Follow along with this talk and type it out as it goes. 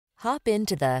Hop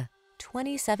into the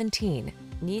 2017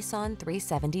 Nissan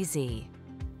 370Z.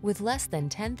 With less than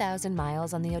 10,000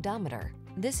 miles on the odometer,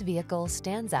 this vehicle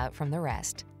stands out from the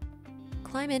rest.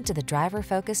 Climb into the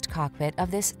driver-focused cockpit of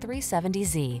this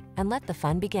 370Z and let the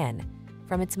fun begin.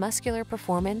 From its muscular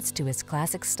performance to its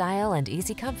classic style and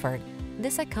easy comfort,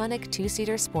 this iconic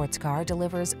two-seater sports car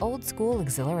delivers old-school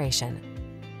exhilaration.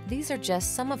 These are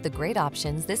just some of the great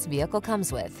options this vehicle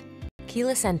comes with: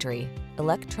 keyless entry,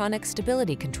 electronic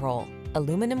stability control,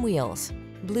 aluminum wheels,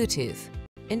 Bluetooth,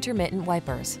 intermittent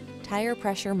wipers, tire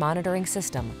pressure monitoring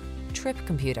system, trip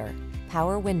computer,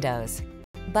 power windows,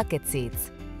 bucket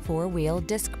seats, four-wheel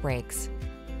disc brakes.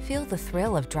 Feel the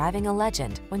thrill of driving a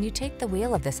legend when you take the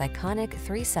wheel of this iconic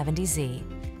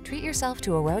 370Z. Treat yourself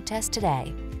to a road test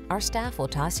today. Our staff will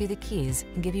toss you the keys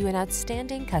and give you an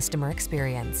outstanding customer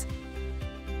experience.